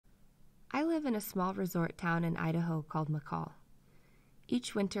I live in a small resort town in Idaho called McCall.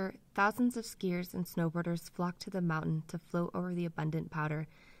 Each winter, thousands of skiers and snowboarders flock to the mountain to float over the abundant powder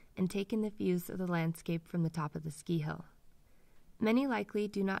and take in the views of the landscape from the top of the ski hill. Many likely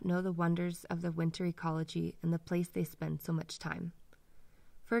do not know the wonders of the winter ecology and the place they spend so much time.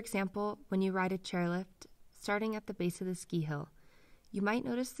 For example, when you ride a chairlift, starting at the base of the ski hill, you might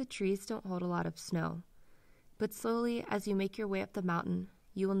notice the trees don't hold a lot of snow, but slowly as you make your way up the mountain,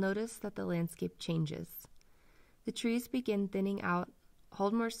 you will notice that the landscape changes. The trees begin thinning out,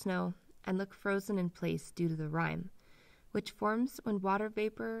 hold more snow, and look frozen in place due to the rime, which forms when water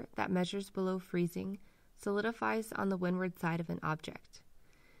vapor that measures below freezing solidifies on the windward side of an object.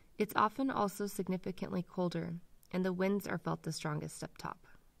 It's often also significantly colder, and the winds are felt the strongest up top.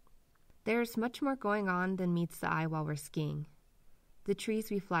 There's much more going on than meets the eye while we're skiing. The trees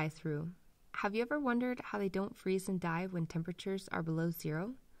we fly through. Have you ever wondered how they don't freeze and die when temperatures are below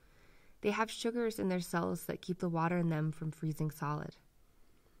zero? They have sugars in their cells that keep the water in them from freezing solid.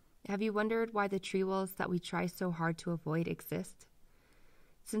 Have you wondered why the tree walls that we try so hard to avoid exist?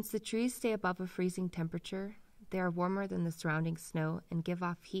 Since the trees stay above a freezing temperature, they are warmer than the surrounding snow and give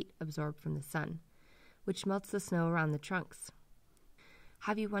off heat absorbed from the sun, which melts the snow around the trunks.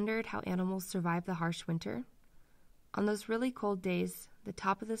 Have you wondered how animals survive the harsh winter? On those really cold days, the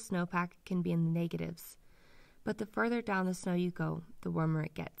top of the snowpack can be in the negatives, but the further down the snow you go, the warmer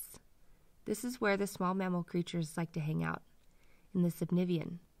it gets. This is where the small mammal creatures like to hang out, in the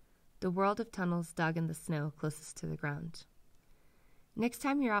subnivean, the world of tunnels dug in the snow closest to the ground. Next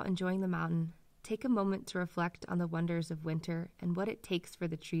time you're out enjoying the mountain, take a moment to reflect on the wonders of winter and what it takes for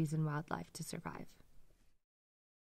the trees and wildlife to survive.